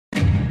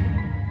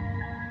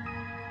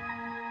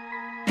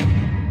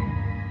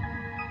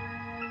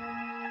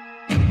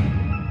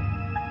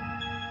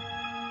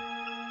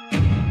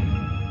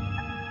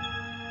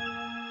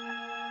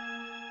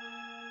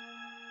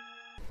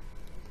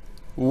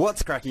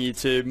What's cracking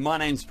YouTube? My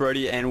name's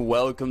Brodie and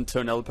welcome to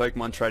another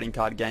Pokemon trading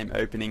card game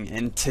opening,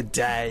 and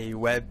today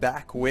we're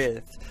back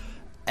with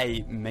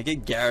a Mega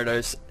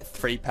Gyarados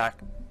 3-pack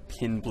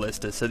pin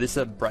blister. So this is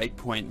a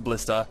BREAKpoint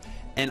blister,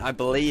 and I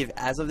believe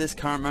as of this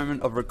current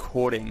moment of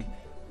recording,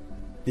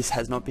 this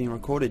has not been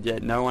recorded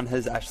yet. No one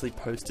has actually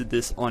posted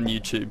this on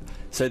YouTube.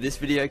 So this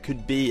video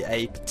could be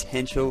a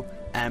potential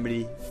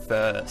Amity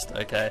first,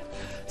 okay?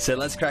 So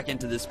let's crack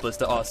into this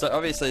blister. Oh, so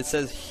obviously it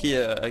says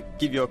here,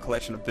 give your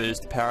collection a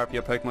boost, power up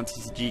your Pokemon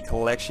TCG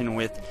collection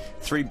with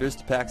 3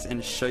 booster packs,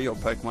 and show your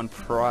Pokemon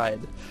pride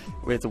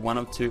with 1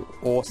 of 2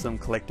 awesome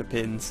collector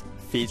pins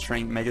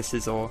featuring Mega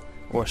Scizor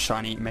or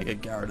shiny Mega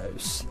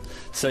Gyarados.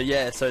 So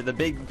yeah, so the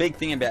big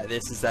thing about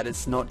this is that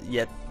it's not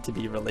yet to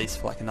be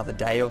released for like another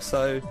day or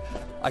so.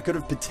 I could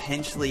have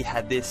potentially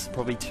had this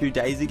probably 2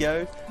 days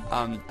ago,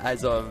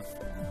 as of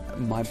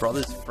my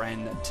brother's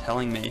friend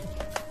telling me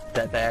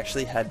that they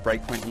actually had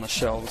BREAKpoint on the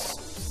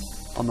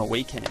shelves on the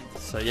weekend.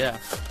 So yeah,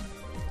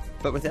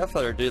 but without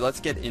further ado, let's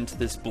get into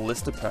this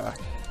blister pack.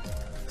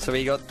 So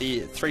we got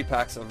the 3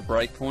 packs of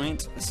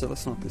BREAKpoint. So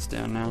let's knock this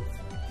down now.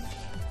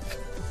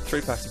 3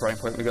 packs of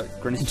BREAKpoint. We got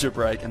Greninja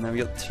break, and then we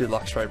got 2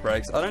 Luxray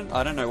breaks.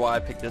 I don't know why I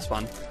picked this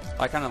one.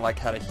 I kind of like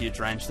had a huge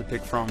range to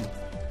pick from.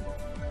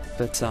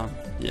 But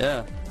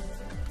yeah.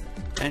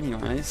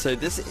 Anyway, so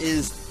this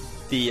is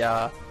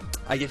the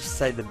I guess you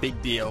say the big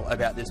deal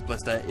about this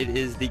blister. It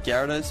is the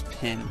Gyarados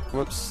pin.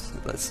 Whoops.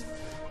 Let's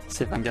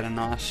see if I can get a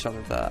nice shot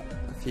of that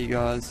for you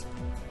guys.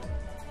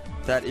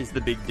 That is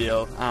the big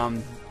deal.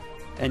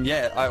 And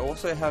yeah, I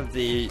also have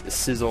the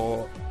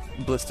Scizor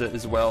blister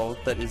as well.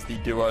 That is the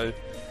duo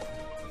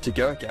to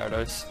go at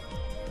Gyarados.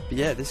 But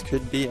yeah, this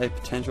could be a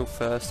potential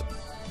first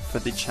for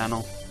the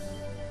channel.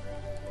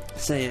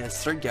 So yeah,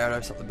 let's throw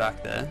Gyarados at the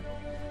back there.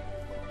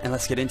 And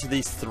let's get into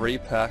these 3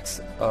 packs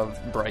of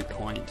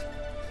BREAKpoint.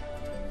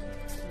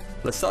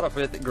 Let's start off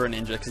with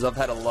Greninja, because I've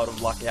had a lot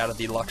of luck out of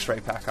the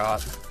Luxray pack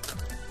art.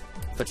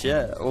 But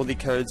yeah, all the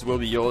codes will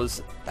be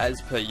yours as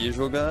per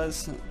usual,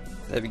 guys.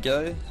 There we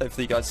go.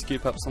 Hopefully you guys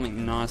scoop up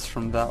something nice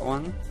from that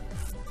one.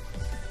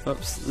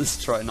 Oops,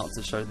 let's try not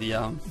to show the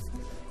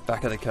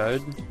back of the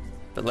code.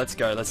 But let's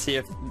go. Let's see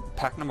if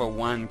pack number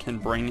 1 can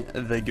bring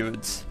the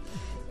goods.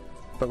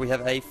 But we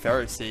have a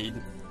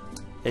Ferroseed,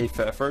 a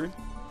Furfrou,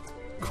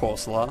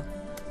 Corsola,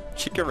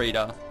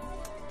 Chikorita,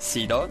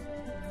 Seedot,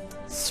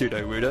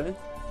 Sudowoodo,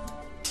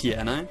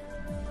 Tierno,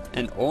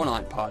 and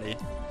All-Night Party.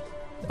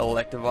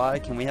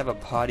 Electivire, can we have a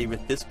party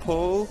with this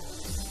pull?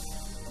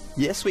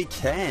 Yes we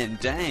can,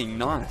 dang,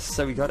 nice.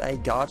 So we got a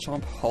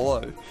Garchomp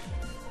Holo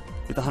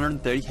with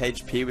 130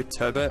 HP with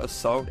Turbo,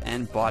 Assault,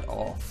 and Bite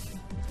Off.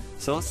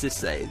 So what's this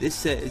say? This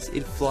says,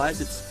 it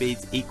flies at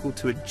speeds equal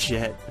to a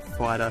jet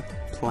fighter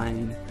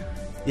plane.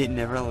 It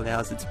never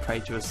allows its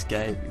prey to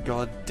escape.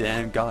 God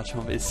damn,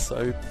 Garchomp is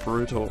so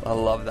brutal. I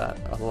love that.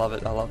 I love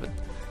it, I love it.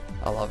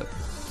 I love it.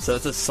 So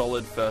it's a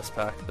solid first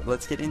pack. But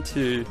let's get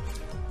into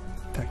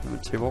pack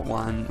number 2. What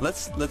one?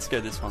 Let's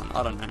go this one.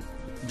 I don't know.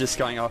 Just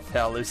going off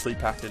how loosely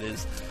packed it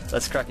is.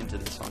 Let's crack into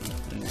this one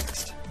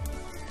next.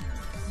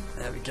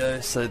 There we go.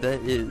 So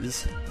there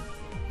is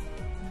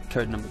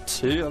code number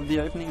 2 of the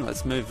opening.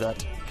 Let's move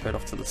that code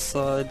off to the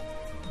side.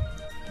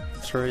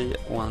 3,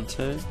 1,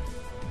 2.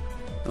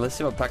 Let's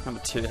see what pack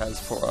number 2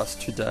 has for us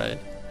today.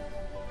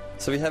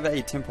 So we have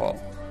a Timpole,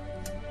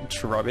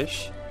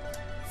 Trubbish,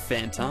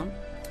 Phantom,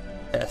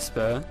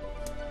 Esper,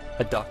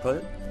 a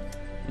Ducklet,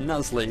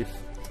 Nuzleaf,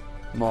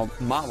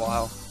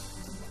 Mawile,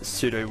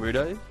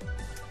 Sudowoodo,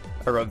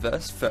 a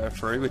reverse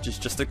Furfrou, which is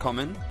just a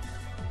common,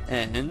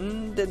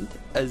 and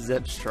a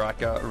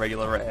Zebstrika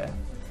regular rare.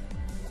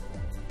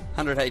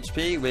 100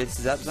 HP with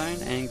Zap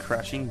Zone and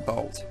Crashing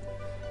Bolt.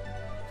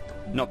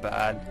 Not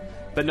bad,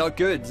 but not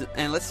good.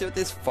 And let's see what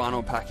this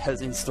final pack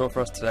has in store for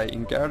us today.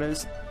 In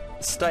Gyarados,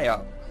 stay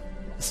up.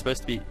 It's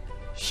supposed to be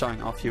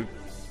showing off your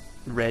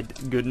red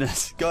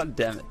goodness. God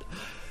damn it.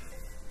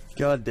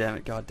 God damn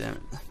it, god damn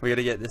it. We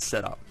gotta get this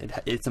set up.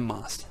 It's a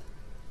must.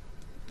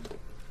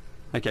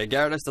 Okay,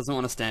 Gyarados doesn't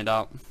want to stand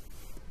up.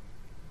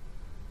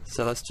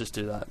 So let's just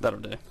do that. That'll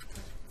do.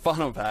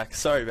 Final pack.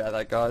 Sorry about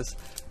that, guys.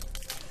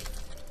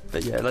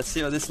 But yeah, let's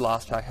see what this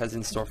last pack has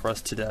in store for us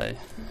today.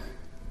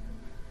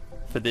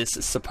 For this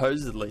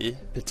supposedly,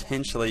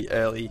 potentially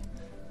early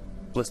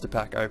blister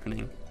pack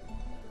opening.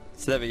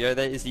 So there we go.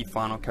 There is the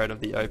final code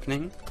of the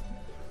opening.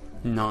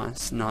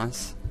 Nice,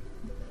 nice.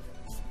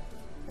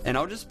 And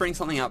I'll just bring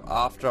something up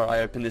after I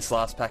open this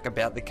last pack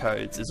about the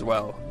codes as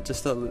well.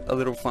 Just a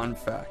little fun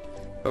fact.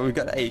 But we've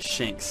got a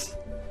Shinx,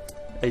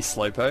 a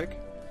Slowpoke,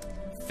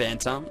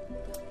 Phantom,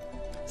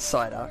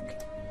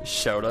 Psyduck,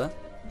 Shelter,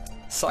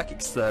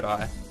 Psychic's Third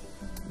Eye,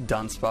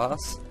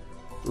 Dunsparce,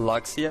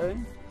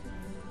 Luxio,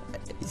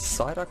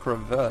 Psyduck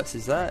Reverse.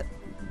 Is that...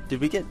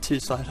 Did we get 2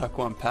 Psyduck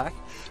 1 pack?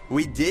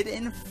 We did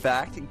in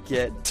fact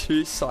get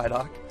 2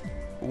 Psyduck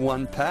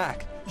 1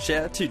 pack.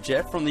 Shout out to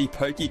Jeff from the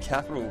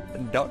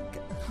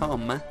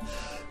PokeCapital.com.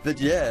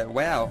 But yeah,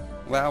 wow.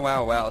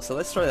 So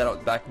let's throw that up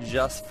the back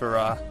just for,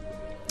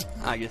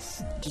 I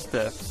guess, just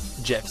for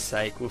Jeff's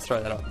sake. We'll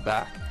throw that up the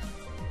back.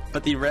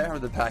 But the rare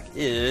of the pack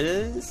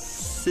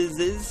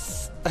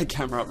is a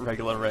camera up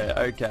regular rare.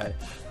 Okay.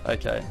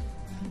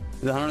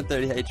 With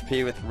 130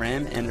 HP with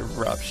Ram and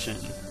Eruption.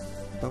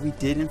 But we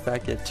did in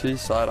fact get 2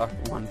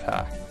 Psyduck, 1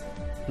 pack.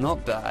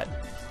 Not bad.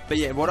 But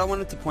yeah, what I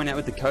wanted to point out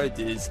with the codes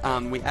is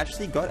we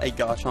actually got a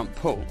Garchomp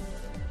pull.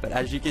 But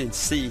as you can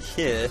see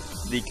here,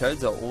 the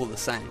codes are all the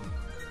same.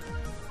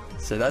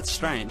 So that's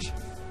strange.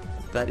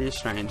 That is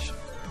strange.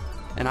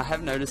 And I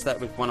have noticed that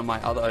with one of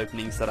my other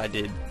openings that I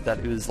did, that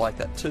it was like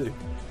that too.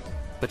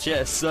 But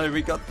yeah, so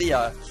we got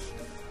the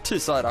 2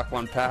 Psyduck,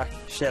 1 pack.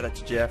 Shout out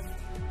to Jeff.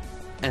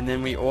 And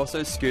then we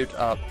also scooped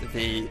up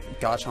the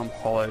Garchomp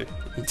Holo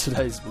in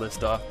today's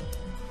blister.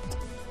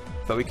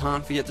 But we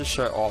can't forget to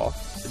show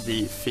off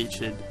the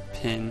featured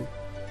pin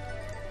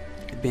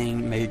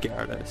being Mega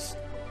Gyarados.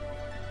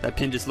 That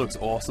pin just looks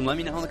awesome. Let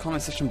me know in the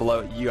comment section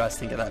below what you guys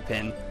think of that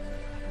pin.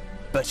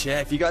 But yeah,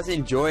 if you guys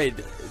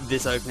enjoyed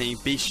this opening,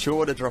 be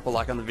sure to drop a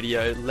like on the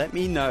video. Let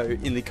me know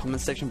in the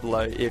comment section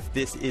below if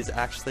this is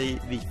actually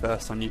the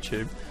first on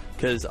YouTube.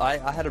 Because I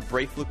had a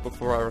brief look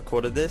before I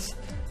recorded this,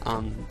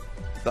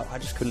 but I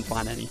just couldn't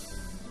find any.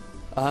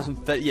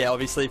 But yeah,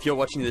 obviously if you're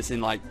watching this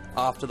in like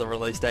after the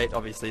release date,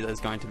 obviously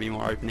there's going to be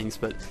more openings.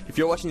 But if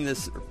you're watching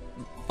this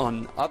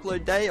on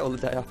upload day or the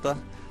day after,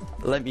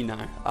 let me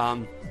know.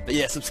 But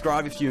yeah,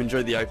 subscribe if you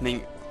enjoyed the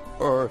opening,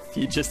 or if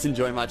you just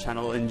enjoy my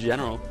channel in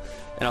general.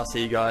 And I'll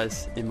see you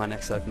guys in my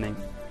next opening.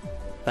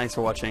 Thanks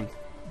for watching.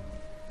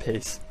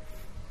 Peace.